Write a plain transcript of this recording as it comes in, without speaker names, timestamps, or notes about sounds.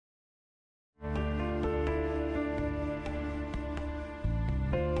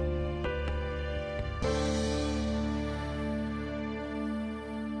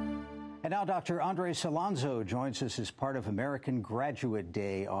And now Dr. Andres Alonso joins us as part of American Graduate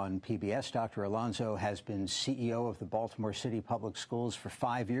Day on PBS. Dr. Alonso has been CEO of the Baltimore City Public Schools for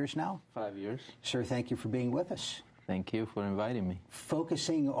 5 years now. 5 years. Sir, thank you for being with us. Thank you for inviting me.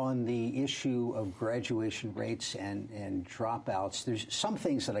 Focusing on the issue of graduation rates and dropouts, there's some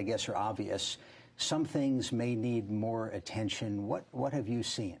things that I guess are obvious. Some things may need more attention. What have you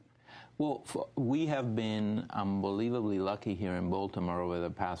seen? Well, we have been unbelievably lucky here in Baltimore over the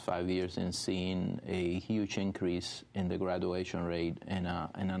past 5 years in seeing a huge increase in the graduation rate and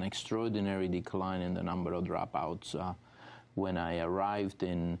an extraordinary decline in the number of dropouts. When I arrived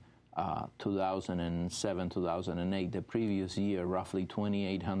in 2007, 2008, the previous year, roughly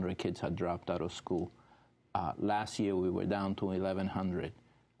 2,800 kids had dropped out of school. Last year, we were down to 1,100,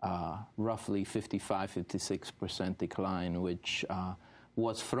 roughly 55-56% decline, which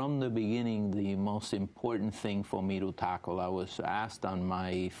was from the beginning the most important thing for me to tackle. I was asked on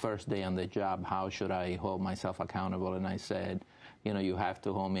my first day on the job, how should I hold myself accountable? And I said, you have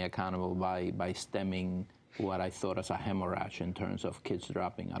to hold me accountable by stemming what I thought as a hemorrhage in terms of kids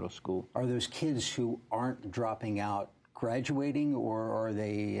dropping out of school. Are those kids who aren't dropping out graduating, or are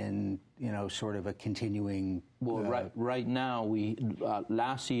they in, sort of a continuing? Well, right now,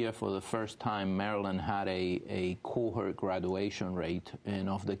 last year for the first time, Maryland had a cohort graduation rate, and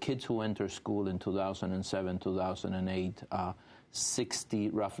of the kids who entered school in 2007, 2008,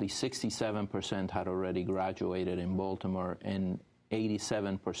 roughly 67% had already graduated in Baltimore, and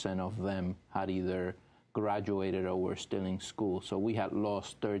 87% of them had either graduated or were still in school. So we had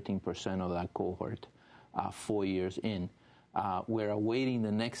lost 13% of that cohort 4 years in. We're awaiting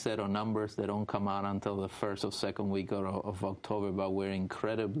the next set of numbers that don't come out until the first or second week of October, but we're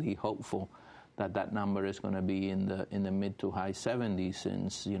incredibly hopeful that that number is going to be in the mid to high 70s,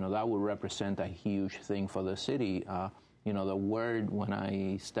 since that would represent a huge thing for the city. The word when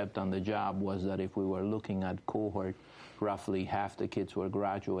I stepped on the job was that if we were looking at cohort, roughly half the kids were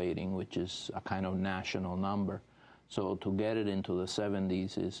graduating, which is a kind of national number. So to get it into the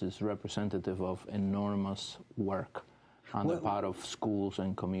 70s is representative of enormous work on the part of schools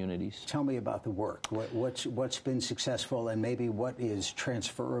and communities. Tell me about the work. What's been successful, and maybe what is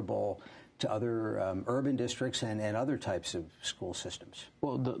transferable to other urban districts and other types of school systems?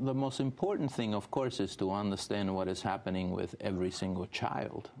 Well, the most important thing, of course, is to understand what is happening with every single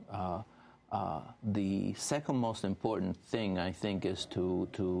child. The second most important thing, I think, is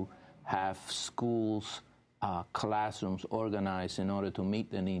to have schools, classrooms organized in order to meet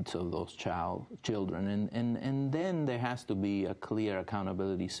the needs of those children. And then there has to be a clear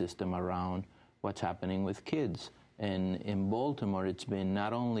accountability system around what's happening with kids. And in Baltimore, it's been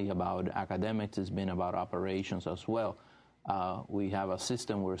not only about academics, it's been about operations as well. We have a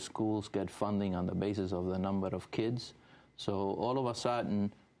system where schools get funding on the basis of the number of kids. So all of a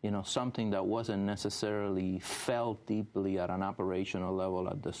sudden, something that wasn't necessarily felt deeply at an operational level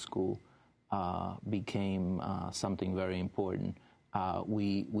at the school became something very important.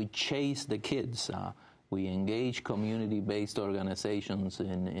 We chase the kids. We engage community-based organizations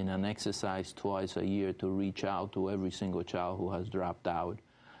in an exercise twice a year to reach out to every single child who has dropped out.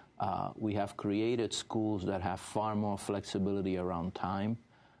 We have created schools that have far more flexibility around time,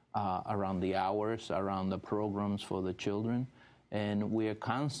 around the hours, around the programs for the children. And we are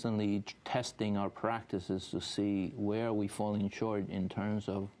constantly testing our practices to see where are we falling short in terms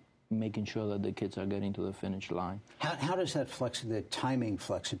of making sure that the kids are getting to the finish line. How does the timing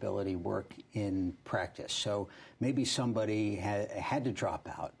flexibility work in practice? So maybe somebody had to drop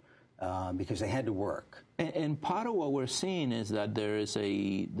out because they had to work. And part of what we're seeing is that there is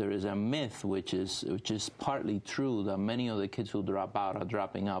a myth, which is partly true, that many of the kids who drop out are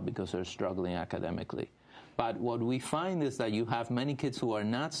dropping out because they're struggling academically. But what we find is that you have many kids who are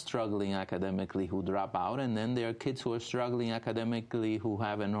not struggling academically who drop out, and then there are kids who are struggling academically who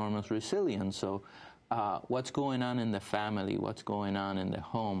have enormous resilience. So what's going on in the family, what's going on in the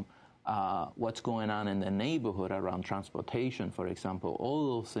home, what's going on in the neighborhood around transportation, for example,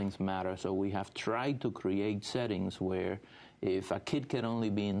 all those things matter. So we have tried to create settings where if a kid can only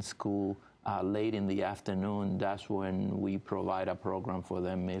be in school late in the afternoon, that's when we provide a program for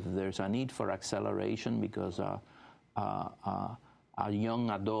them. If there's a need for acceleration because a young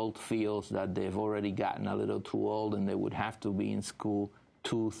adult feels that they've already gotten a little too old and they would have to be in school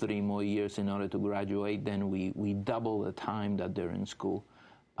 2-3 more years in order to graduate, then we double the time that they're in school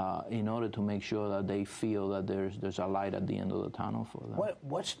in order to make sure that they feel that there's a light at the end of the tunnel for them.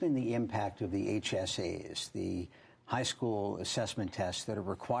 What's been the impact of the HSAs, the high school assessment tests that are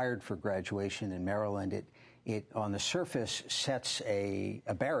required for graduation in Maryland? It on the surface sets a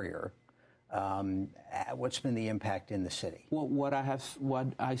barrier What's been the impact in the city? Well, what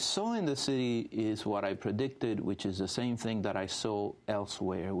I saw in the city is what I predicted, which is the same thing that I saw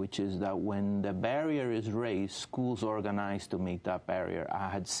elsewhere, which is that when the barrier is raised, schools organize to meet that barrier. I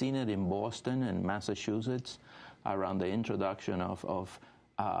had seen it in Boston and Massachusetts around the introduction of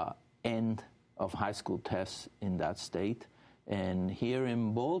end of high school tests in that state. And here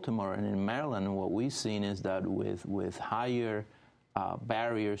in Baltimore and in Maryland, what we've seen is that with higher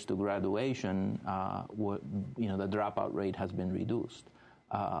barriers to graduation, the dropout rate has been reduced.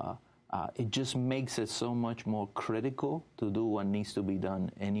 It just makes it so much more critical to do what needs to be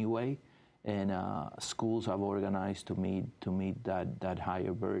done anyway, and schools have organized to meet that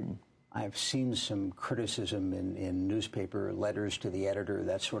higher burden. I've seen some criticism in newspaper letters to the editor,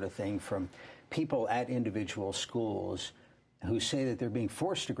 that sort of thing, from people at individual schools who say that they're being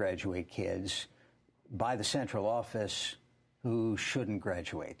forced to graduate kids by the central office who shouldn't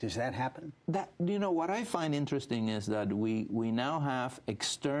graduate. Does that happen? What I find interesting is that we now have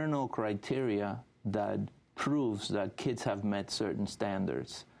external criteria that proves that kids have met certain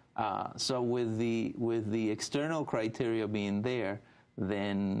standards. So with the external criteria being there,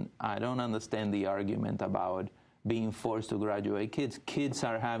 then I don't understand the argument about being forced to graduate kids. Kids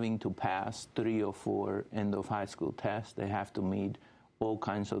are having to pass 3 or 4 end of high school tests. They have to meet all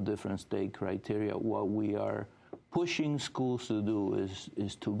kinds of different state criteria. What we are pushing schools to do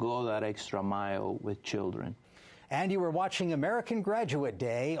is to go that extra mile with children. And you were watching American Graduate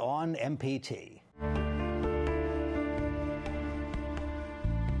Day on MPT.